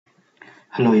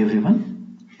Hello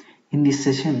everyone. In this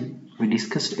session we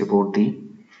discussed about the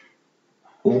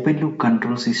open loop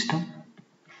control system,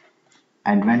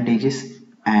 advantages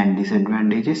and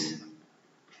disadvantages,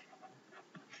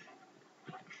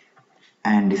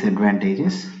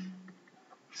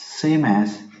 same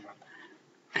as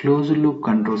closed loop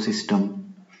control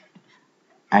system,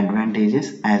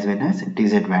 advantages as well as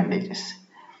disadvantages,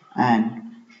 and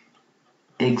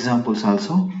examples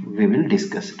also we will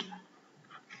discuss it.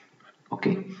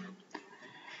 Okay,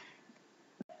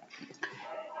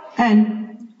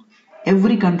 and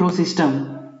every control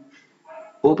system,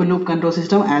 open loop control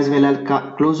system as well as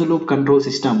closed loop control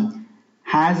system,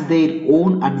 has their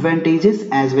own advantages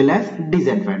as well as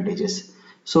disadvantages.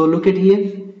 So look at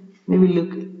here, maybe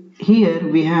look here,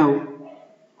 we have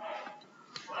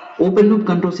open loop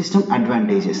control system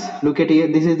advantages. Look at here,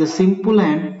 this is the simple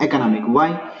and economic.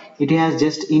 Why? It has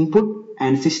just input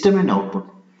and system and output.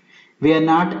 We are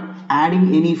not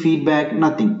adding any feedback,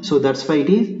 nothing. So that's why it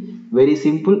is very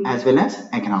simple as well as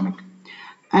economic.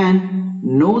 And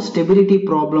no stability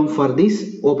problem for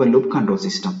this open loop control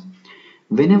system.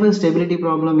 Whenever stability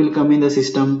problem will come in the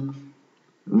system,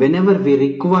 whenever we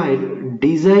require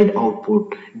desired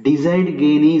output, desired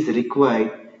gain is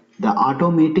required, the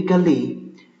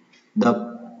automatically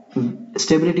the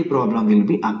stability problem will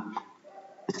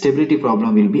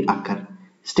be occur.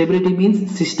 Stability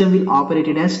means system will operate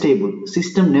it as stable,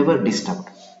 system never disturbed.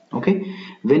 Okay,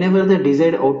 whenever the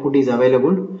desired output is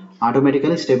available,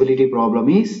 automatically stability problem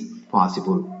is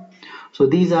possible. So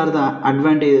these are the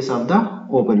advantages of the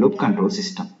open loop control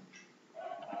system.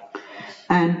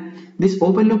 And this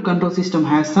open loop control system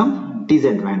has some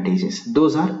disadvantages.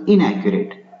 Those are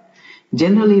inaccurate.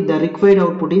 Generally the required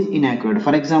output is inaccurate.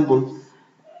 For example,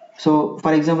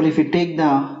 if we take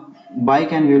the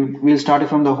bike and we'll start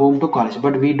from the home to college,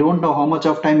 but we don't know how much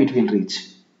of time it will reach.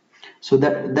 So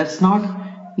that's not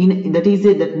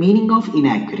that meaning of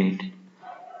inaccurate,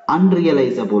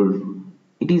 unrealizable.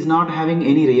 It is not having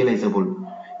any realizable.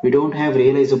 We don't have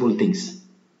realizable things.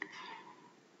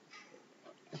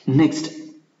 Next,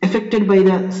 affected by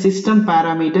the system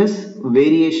parameters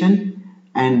variation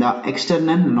and the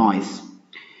external noise.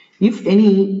 If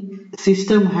any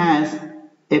system has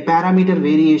a parameter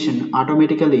variation,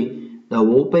 automatically the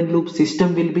open loop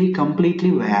system will be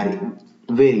completely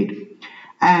varied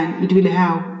and it will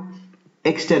have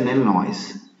external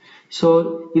noise.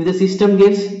 So if the system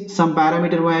gets some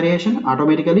parameter variation,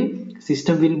 automatically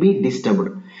system will be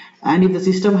disturbed, and if the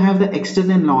system have the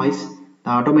external noise,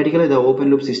 automatically the open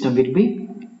loop system will be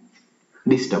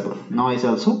disturbed, noise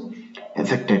also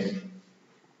affected.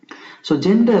 So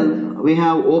general we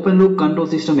have open loop control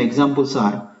system examples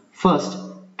are: first,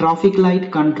 traffic light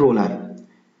controller.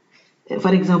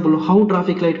 For example, how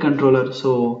traffic light controller?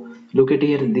 So look at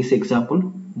here this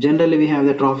example. Generally we have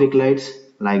the traffic lights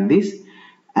like this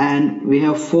and we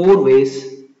have 4 ways.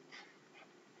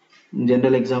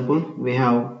 General example, we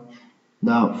have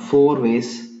the 4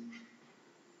 ways,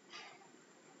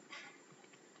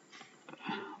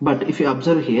 but if you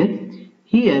observe here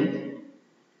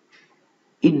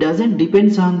it doesn't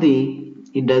depends on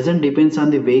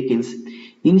the vehicles.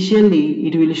 Initially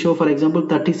it will show, for example,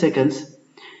 30 seconds.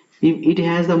 If it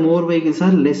has the more vehicles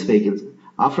or less vehicles,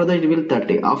 after that it will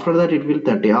 30, after that it will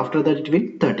 30, after that it will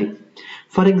 30.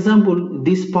 For example,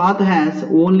 this path has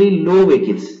only low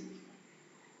vehicles,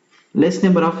 less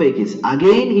number of vehicles,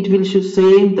 again it will show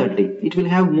same 30. It will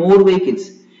have more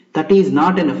vehicles, 30 is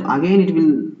not enough, again it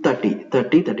will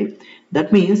 30.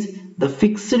 That means the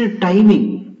fixed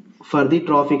timing for the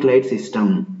traffic light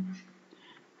system.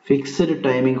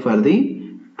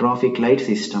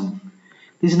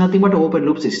 This is nothing but open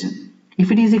loop system.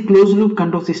 If it is a closed loop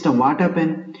control system, what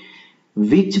happen?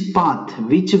 Which path,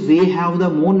 which way have the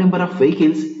more number of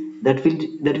vehicles, that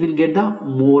will get the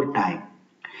more time.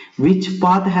 Which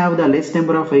path have the less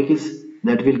number of vehicles,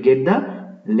 that will get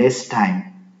the less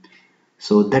time.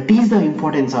 So that is the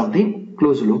importance of the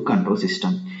closed loop control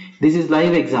system. This is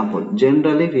live example.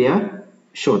 Generally we are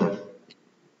show that.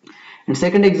 And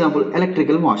second example,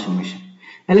 electrical washing machine.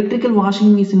 Electrical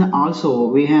washing machine also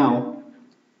we have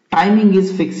timing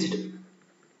is fixed.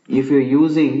 If you are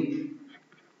using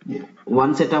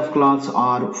 1 set of cloths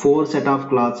or 4 set of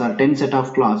cloths or 10 set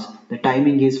of cloths, the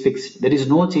timing is fixed. There is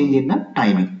no change in the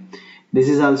timing. This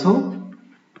is also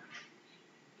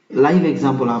live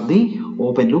example of the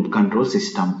open loop control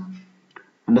system.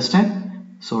 Understand?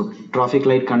 So traffic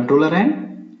light controller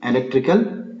and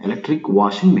electric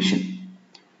washing machine.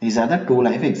 These are the 2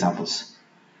 live examples.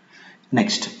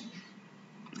 Next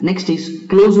is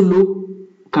closed loop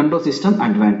control system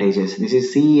advantages. This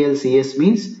is CLCS,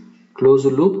 means closed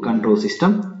loop control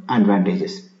system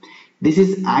advantages. This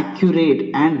is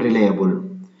accurate and reliable.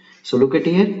 So look at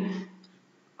here,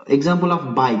 example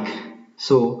of bike.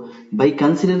 So by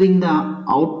considering the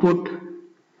output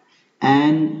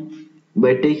and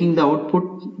by taking the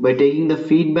output, by taking the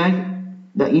feedback,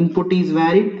 the input is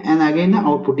varied and again the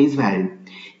output is varied.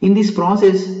 In this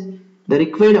process, the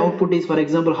required output is, for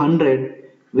example, 100,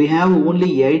 we have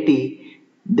only 80,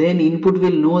 then input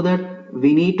will know that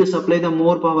we need to supply the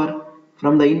more power.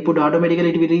 From the input, automatically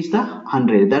it will reach the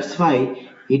 100. That's why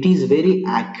it is very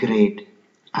accurate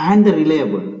and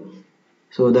reliable.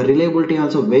 So the reliability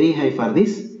also very high for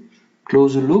this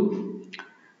closed loop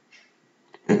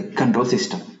control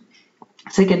system.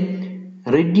 Second,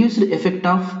 reduced effect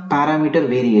of parameter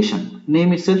variation.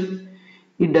 Name itself,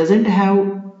 it doesn't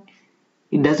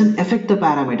affect the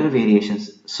parameter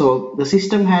variations. So the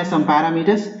system has some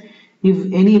parameters.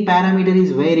 If any parameter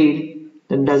is varied,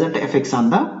 that doesn't affect on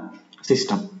the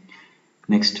system.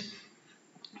 Next,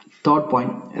 third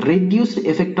point, reduced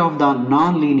effect of the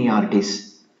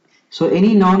non-linearities. So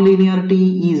any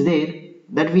non-linearity is there,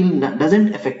 that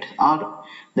doesn't affect, or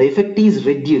the effect is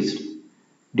reduced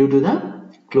due to the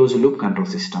closed loop control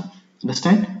system.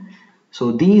 Understand?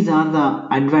 So these are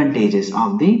the advantages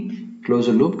of the closed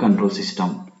loop control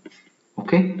system.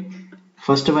 Okay,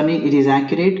 first one is it is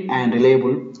accurate and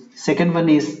reliable. Second one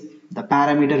is the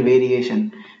parameter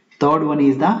variation. Third one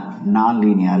is the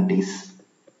non-linearities.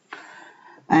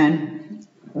 And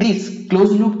this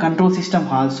closed loop control system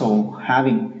also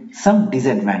having some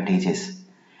disadvantages.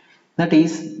 That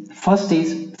is, first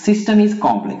is system is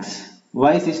complex.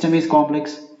 Why system is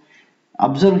complex?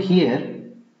 Observe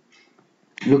here,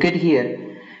 look at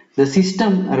here, the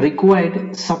system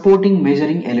required supporting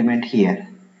measuring element here,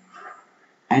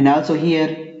 and also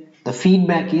here the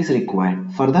feedback is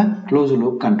required for the closed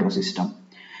loop control system.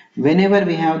 Whenever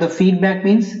we have the feedback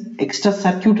means extra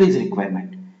circuit is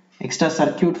requirement. Extra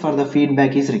circuit for the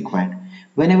feedback is required.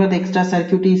 Whenever the extra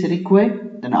circuit is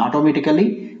required, then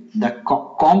automatically the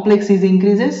complex is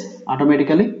increases,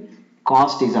 automatically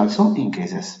cost is also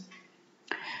increases.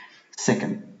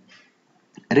 Second,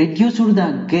 reduce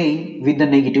the gain with the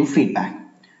negative feedback.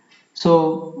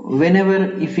 So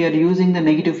whenever if you are using the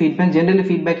negative feedback, generally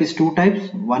feedback is two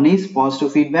types. One is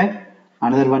positive feedback,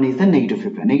 another one is the negative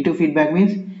feedback. Negative feedback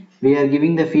means we are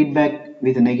giving the feedback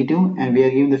with the negative and we are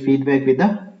giving the feedback with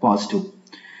the positive.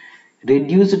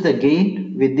 Reduce the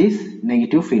gain with this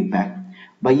negative feedback.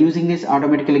 By using this,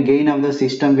 automatically gain of the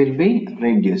system will be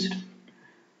reduced.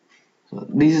 So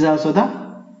this is also the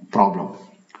problem.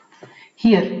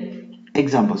 Here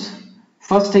examples.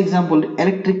 First example,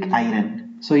 electric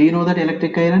iron. So you know that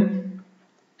electric iron.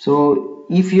 So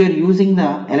if you are using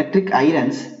the electric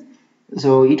irons,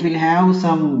 so it will have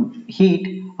some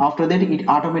heat. After that it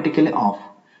automatically off.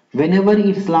 Whenever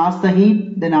it lost the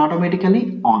heat, then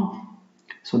automatically on.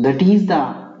 So that is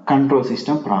the control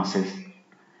system process.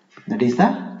 That is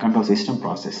the control system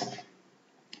process.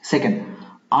 Second,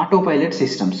 autopilot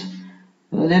systems.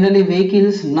 Generally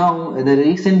vehicles now, the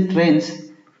recent trends,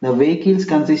 the vehicles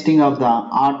consisting of the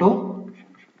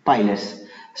autopilots.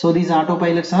 So these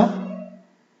autopilots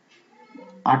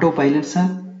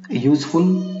are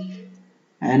useful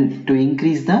and to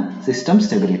increase the system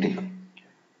stability.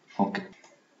 Okay,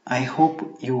 I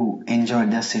hope you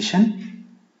enjoyed the session.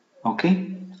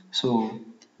 Okay, so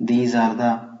these are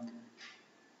the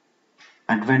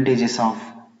advantages of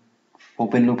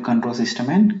open loop control system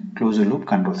and closed loop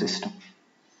control system.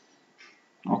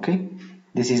 Okay,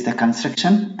 this is the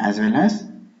construction as well as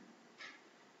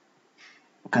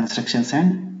constructions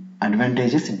and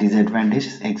advantages,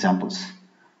 disadvantages, examples.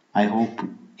 I hope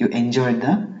you enjoyed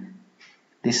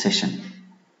this session.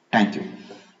 Thank you.